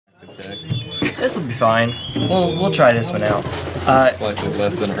deck. This will be fine. We'll try this one out. This is slightly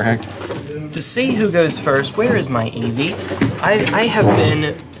less interactive. To see who goes first, where is my Eevee? I have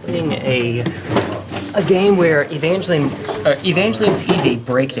been playing a game where Evangeline's Eevee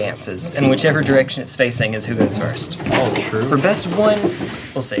breakdances, and whichever direction it's facing is who goes first. Oh, true. For best of one,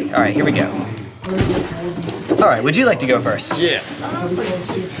 we'll see. Alright, here we go. Alright, would you like to go first? Yes.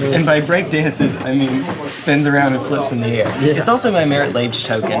 And by breakdances, I mean spins around and flips in the air. Yeah. It's also my Merit Lage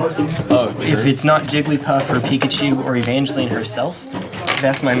token. Oh, true. If it's not Jigglypuff or Pikachu or Evangeline herself,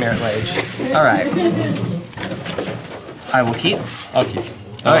 that's my Merit Lage. Alright. I will keep. I'll keep.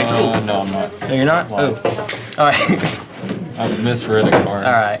 Alright, cool. No, I'm not. No, you're not? Why? Oh. Alright. I've misread a card.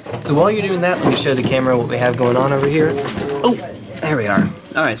 Alright. So while you're doing that, let me show the camera what we have going on over here. Oh, there we are.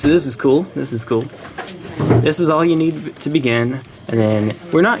 Alright, so this is cool. This is cool. This is all you need to begin, and then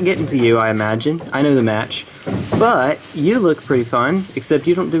we're not getting to you, I imagine. I know the match. But you look pretty fun, except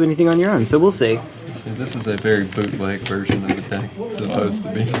you don't do anything on your own, so we'll see. This is a very bootleg version of the deck. It's supposed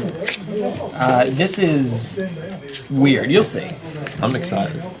to be. This is weird. You'll see. I'm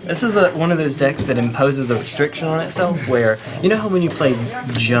excited. This is one of those decks that imposes a restriction on itself where, you know how when you play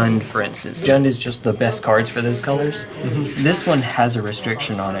Jund, for instance, Jund is just the best cards for those colors? Mm-hmm. This one has a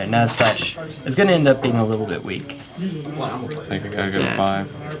restriction on it, and as such, it's going to end up being a little bit weak. I think I gotta go to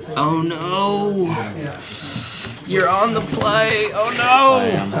 5. Oh no! You're on the play! Oh no! I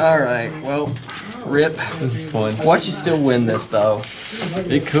am. Alright, well, rip. This is fun. Watch you still win this, though.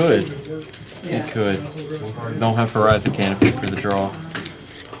 It could. It could. Don't have Horizon Canopies for the draw.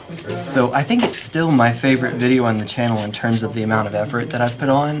 So I think it's still my favorite video on the channel in terms of the amount of effort that I've put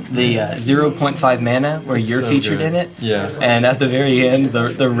on. The 0.5 mana, where you're so featured good. in it. Yeah. And at the very end,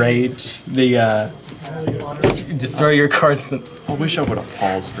 the rage, just throw your cards in the... I wish I would have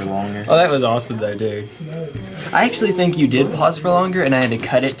paused for longer. Oh, that was awesome though, dude. I actually think you did pause for longer, and I had to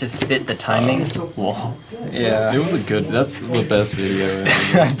cut it to fit the timing. Wow. Yeah. It was a good, that's the best video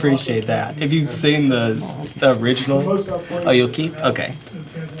ever. I appreciate that. Have you seen the original? Oh, you'll keep? Okay.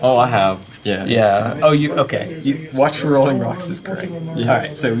 Oh, I have. Yeah. Yeah. Oh, okay. You watch for Rolling Rocks is correct. Yeah.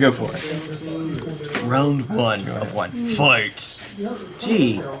 Alright, so go for it. Round 1 of 1. Fight!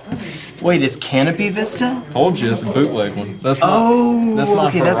 Gee. Wait, it's Canopy Vista? Told you, it's a bootleg one. That's not, Oh, that's not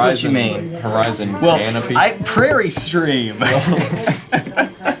okay, Horizon, that's what you mean. Horizon Well, Canopy. Prairie stream.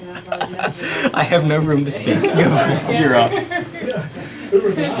 I have no room to speak. You're up. We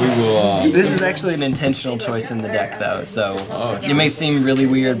will, This is actually an intentional choice in the deck, though, so it may seem really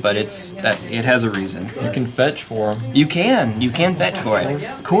weird, but it has a reason. you can fetch for them. You can fetch for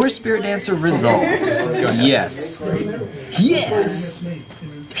it. Core Spirit Dancer resolves. Yes. Yes!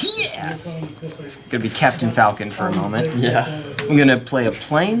 Yes! Gonna be Captain Falcon for a moment. Yeah. I'm gonna play a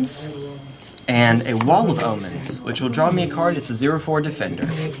Plains and a Wall of Omens, which will draw me a card. It's a 0/4 defender.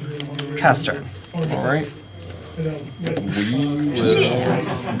 Cast turn. Alright. We will...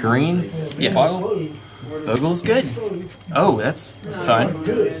 Yes! Green? Yes. Boggle? Bogle's good. Oh, that's fun.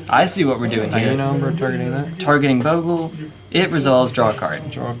 I see what we're doing I here. know we're targeting that. Targeting Bogle. It resolves, draw a card.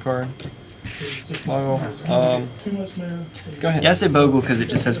 Draw a card. Boggle. Go ahead. Yeah, I say Bogle because it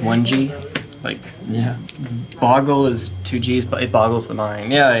just has 1 G. Like, Yeah. Boggle is 2 Gs, but it boggles the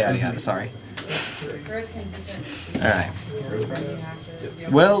mind. Yeah, sorry. Alright.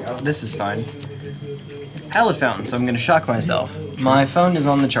 Well, this is fine. Hallowed Fountain, so I'm going to shock myself. My phone is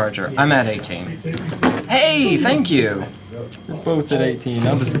on the charger. I'm at 18. Hey, thank you! We're both at 18.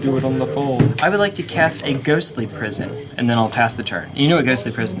 I'll just do it on the phone. I would like to cast a Ghostly Prison, and then I'll pass the turn. You know what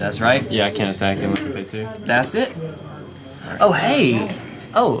Ghostly Prison does, right? Yeah, I can't attack unless I pay 2. That's it? Oh, hey!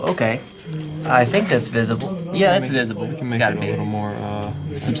 Oh, okay. I think that's visible. Yeah, it's visible. We can It's make gotta it a be. little more,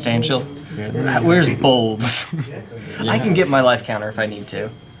 Substantial. yeah. Where's bold? Yeah. I can get my life counter if I need to.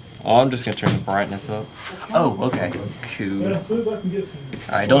 Oh, I'm just gonna turn the brightness up. Oh, okay. Cool.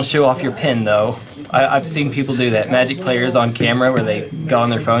 Alright, don't show off your pin, though. I've seen people do that. Magic players on camera where they got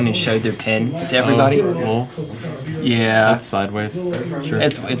on their phone and showed their pin to everybody. Well, Yeah. that's sideways. Sure.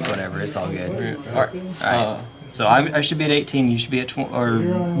 It's whatever. It's all good. Alright. Alright. So I should be at 18, you should be at 20, or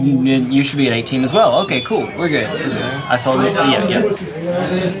you should be at 18 as well. Okay, cool. We're good. I saw the, oh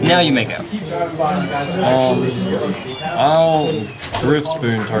yeah. Now you may go. I'll Thrift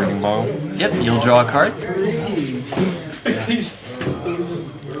Spoon targeting ball. Yep, you'll draw a card.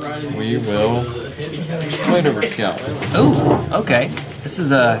 We will Blade over Scout. Oh, okay. This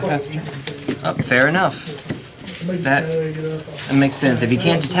is a... Pastor. Oh, fair enough. That makes sense. If you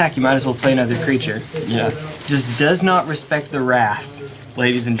can't attack, you might as well play another creature. Yeah. Just does not respect the Wrath,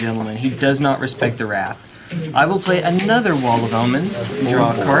 ladies and gentlemen. He does not respect the Wrath. I will play another Wall of Omens.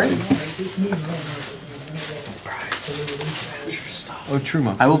 Draw a card. Oh,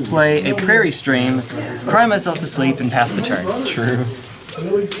 Truma. I will play a Prairie Stream, cry myself to sleep, and pass the turn. True.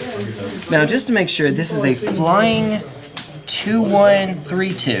 Now, just to make sure, this is a flying 2/1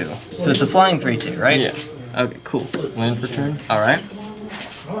 3/2. So it's a flying 3/2, right? Yes. Okay, cool. Land for turn? Alright.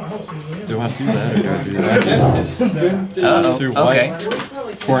 Do I do that or do I do that? Uh-oh. Two white. Okay.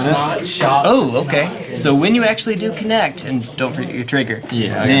 Cornet? Oh, okay. So when you actually do connect, and don't forget your trigger,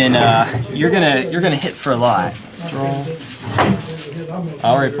 Yeah, then you're gonna hit for a lot. Draw. I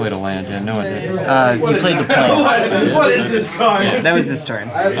already played a land, yeah, no I didn't. You played the Plains. What is this card? Yeah, that was this turn.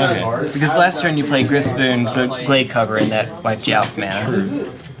 Okay. Because last turn you played Griffspoon, Glade Cover, and that wiped you out with mana.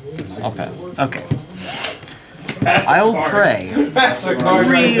 I'll pass. Okay. I'll pray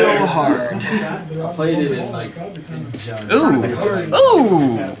real hard. I played it in like. Ooh!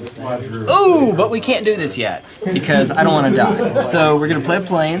 Ooh! Ooh! But we can't do this yet because I don't want to die. So we're gonna play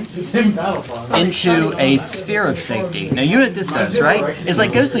Plains into a Sphere of Safety. Now you know what this does, right? It's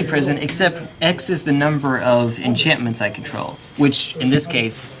like Ghostly Prison, except X is the number of enchantments I control, which in this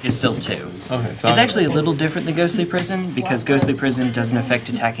case is still 2. Okay, so It's actually a little different than Ghostly Prison because Ghostly Prison doesn't affect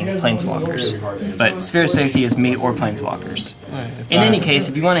attacking Planeswalkers, but Sphere of Safety is me or Planeswalkers. In any case,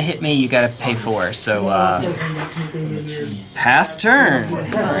 if you want to hit me, you gotta pay 4. So pass turn.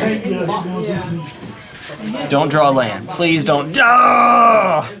 Don't draw land. Please don't.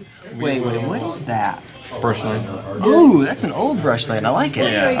 Wait, what is that? Brushland. Ooh, that's an old brushland. I like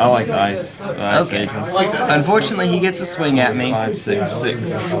it. Yeah, I like the ice. The ice Okay. agents. Unfortunately, he gets a swing at me. 5, 6,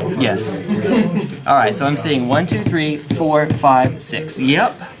 6. Yes. Alright, so I'm seeing 1, 2, 3, 4, 5, 6.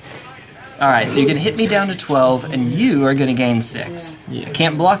 Yep. Alright, so you're going to hit me down to 12, and you are going to gain 6. Yeah. I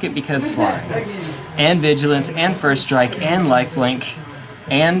can't block it because flying. And Vigilance, and First Strike, and Lifelink,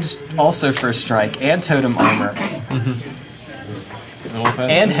 and also First Strike, and Totem Armor,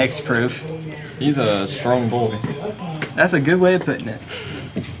 and Hexproof. He's a strong boy. That's a good way of putting it.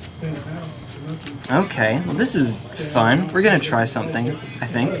 Okay, well this is fun. We're going to try something, I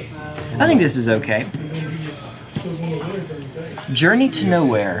think. I think this is okay. Journey to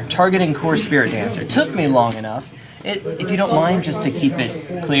Nowhere, targeting Core Spirit Dancer. Took me long enough. If you don't mind, just to keep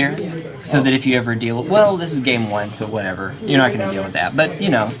it clear, so that if you ever deal with... Well, this is game 1, so whatever. You're not going to deal with that, but, you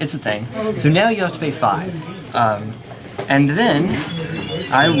know, it's a thing. So now you have to pay 5. And then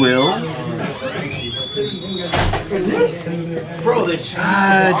I will...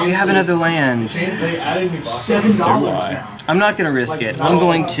 do you have another land? I'm not going to risk it. I'm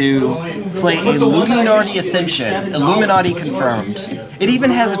going to play a Luminarch Ascension. Illuminati confirmed. It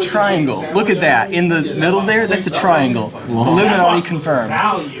even has a triangle. Look at that. In the middle there, that's a triangle. Illuminati confirmed.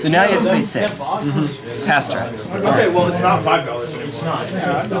 So now you have to pay 6. Pass turn. Okay, well it's not $5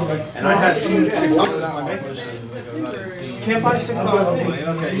 anymore. And I had $6. Can't buy $6.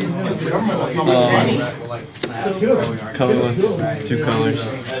 Colorless, 2 colors.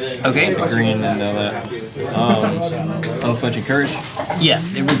 Okay. Green and that. Unflinching Courage.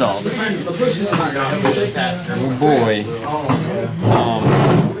 Yes, it resolves. Oh boy.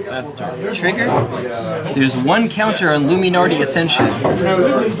 That's turn. Trigger. There's 1 counter on Luminarch Ascension.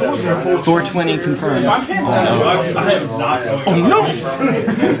 420 confirmed. Oh no!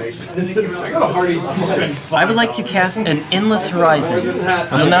 I would like to cast an Endless Horizons.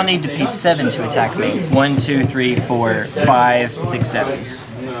 You'll now need to pay 7 to attack me. 1, 2, 3, 4, 5, 6, 7.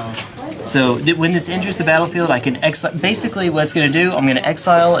 So when this enters the battlefield, I can exile. Basically, what it's going to do, I'm going to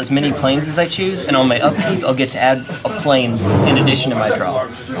exile as many planes as I choose, and on my upkeep, I'll get to add a planes in addition to my draw.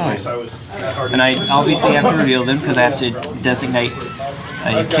 And I obviously have to reveal them because I have to designate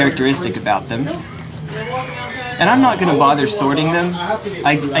a characteristic about them. And I'm not going to bother sorting them.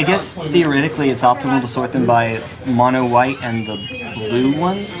 I guess theoretically it's optimal to sort them by mono white and the blue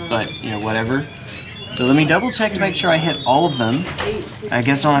ones, but you know, whatever. So let me double check to make sure I hit all of them. I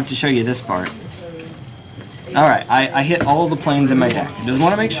guess I don't have to show you this part. Alright, I hit all of the planes in my deck. Just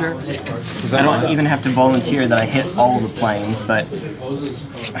want to make sure. I don't even have to volunteer that I hit all of the planes, but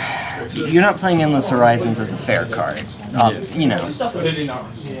you're not playing Endless Horizons as a fair card. You know.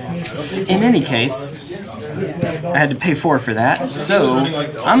 In any case, I had to pay 4 for that, so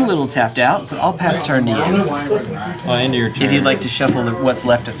I'm a little tapped out, so I'll pass turn to you. End your turn. If you'd like to shuffle what's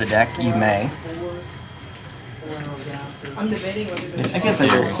left of the deck, you may. I guess I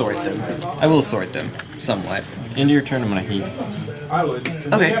will sort them. I will sort them, somewhat. End your turn, I'm gonna heat.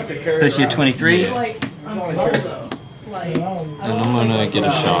 Okay, push you at 23. And I'm gonna get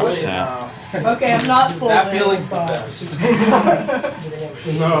a shock tap. Okay, I'm not full. That feeling's the best.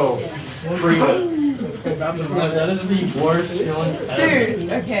 No. That is the worst feeling ever.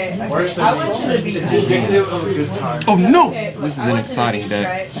 Dude, okay. I Worse than want you to be It's indicative of a good time. Oh no! Okay, This is I an want you to exciting be, deck.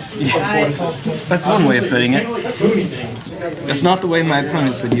 right? That's one way of putting it. That's not the way my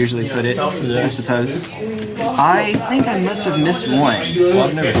opponents would usually put it, I suppose. I think I must have missed one. Well,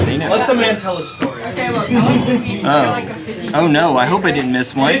 I've never seen it. Let the man tell his story. Oh no, I hope I didn't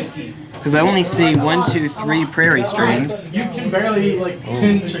miss one. Because I only see 1, 2, 3 Prairie streams. You can barely eat like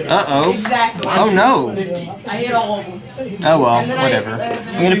 10 chicken. Uh-oh. Exactly. Oh no. I hit all of them. Oh well, whatever.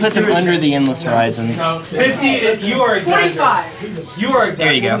 I'm gonna put them under the Endless Horizons. 50, you are exaggerating. 25. You are exaggerating.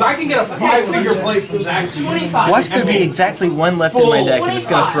 There you go. Because I can get a 5-figure play from Zach's 25. Watch there be exactly one left in my deck and it's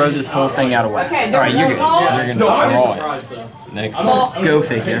gonna throw this whole thing out of whack. Okay, Alright, you're good. You're gonna draw it. Next. Go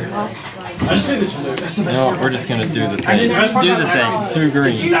figure. I just think that you No, we're just gonna do the thing. Do the thing. 2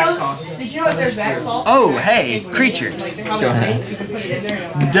 green. Did you know that there's back sauce? Oh, hey, creatures. Go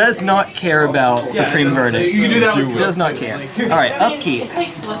ahead. Does not care about Supreme Verdicts. You can do that. Does not care. Alright, upkeep.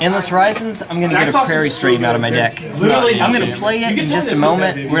 Endless Horizons, I'm gonna get a Prairie stream out of my deck. I'm gonna play it in just a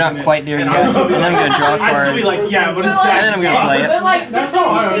moment. We're not quite there yet. And then I'm gonna draw a I'd still be card. like, yeah, but it's And then I'm gonna play it. That's all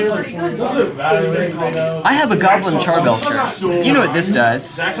I was like, those are evaluates, I know. I have a Goblin Charbelcher. You know what this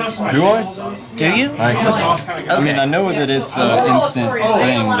does. Do I? Do you? I mean, I know that it's an instant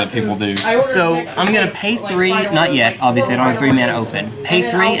thing that people do. So I'm gonna pay 3, not yet, obviously I don't have 3 mana open. Pay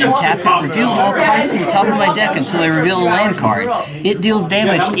 3 and tap it, reveal all cards from the top of my deck until I reveal a land card. It deals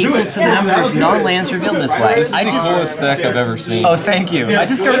damage equal to the number of non-lands revealed this way. I just coolest deck I've ever seen. Oh, thank you. I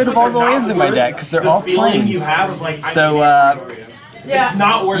just got rid of all the lands in my deck because they're all plains. So, It's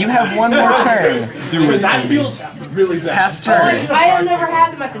not worth you have one more turn. Do it. That feels really bad. Pass turn. I have never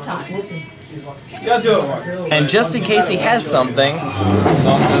had them at the time. You gotta do it once. And just in case he has something.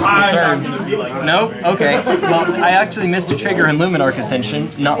 Not this I'm turn. not gonna be like that. Nope, okay. Well, I actually missed a trigger in Luminarch Ascension.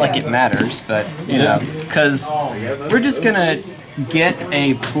 Not like it matters, but, you know. Because we're just gonna get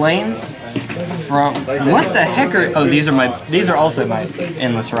a plains from... What the heck are... Oh, these are also my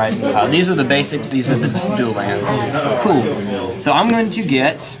Endless Horizons pile. These are the basics, these are the dual lands. Cool. So I'm going to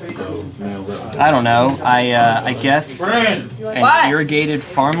get... I don't know, I guess an Irrigated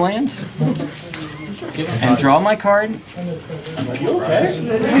Farmland. And draw my card.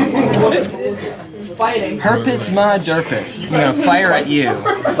 Fighting. Herpes ma derpus. I'm gonna fire at you.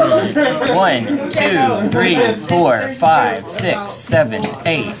 1, 2, 3, 4, 5, 6, 7,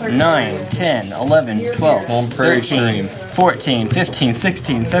 8, 9, 10, 11, 12, On Prairie 13, 14, 15,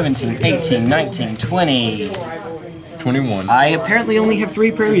 16, 17, 18, 19, 20. 21. I apparently only have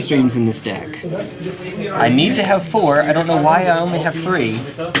 3 Prairie streams in this deck. I need to have 4. I don't know why I only have 3.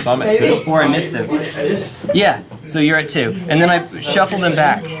 So I'm at 2. Or I missed them. Yeah, so you're at 2. And then I shuffle them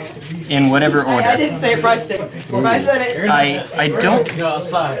back in whatever I order. didn't say it, Bryce did. I said it. I don't... Go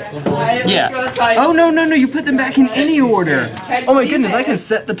outside. Yeah. Oh, no, you put them back in any order. Oh my goodness, I can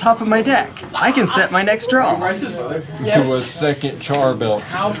set the top of my deck. I can set my next draw. To a second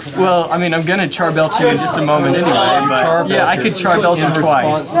Charbelcher. Well, I mean, I'm gonna Charbelch you in just a moment anyway, but yeah, I could Charbelch you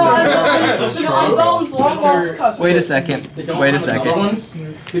twice. Wait a second.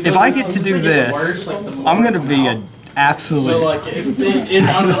 If I get to do this, I'm gonna be an absolute... So like, if it,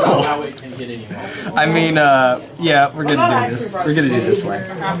 I don't know how it can get anywhere. I mean, yeah, we're gonna do this. We're gonna do it this way.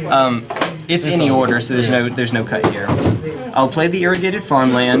 It's any order, so there's no cut here. I'll play the Irrigated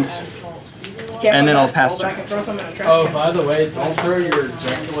Farmland, and then I'll pass turn. Oh, by the way, don't throw your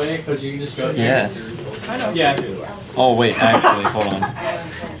jack away because you can just go. Yes. Yeah. Oh wait, actually, hold on.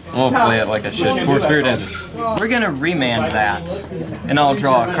 I'm gonna play it like I should. Core Spirit Dancer. We're gonna remand that, and I'll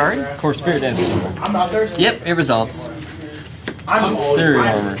draw a card. Core Spirit Dancer. I'm not thirsty. Yep, it resolves. I'm always Theory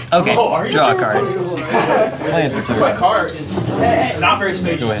Armor. Okay, draw a card. Play it for My 3. car is not very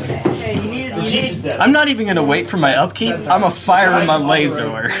spacious. Go ahead. The Jeep is dead. I'm not even gonna wait for my upkeep. I'm a fire my laser.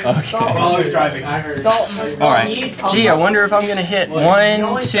 Okay. While I was driving, I heard. All right. Gee, I wonder if I'm gonna hit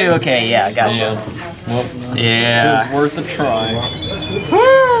 1, 2. Okay, yeah, gotcha. Yeah. Well, Yeah. it was worth a try.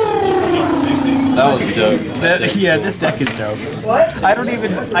 That was dope. Yeah, this deck is dope.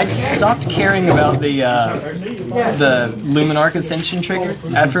 I stopped caring about the Luminarch Ascension trigger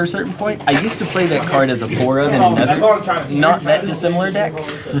after a certain point. I used to play that card as a Fora, then another, not that dissimilar deck,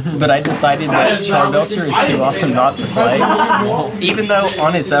 but I decided that Charbelcher is too awesome not to play. Even though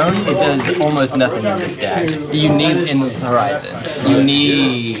on its own, it does almost nothing in this deck. You need Endless Horizons. You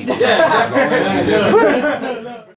need...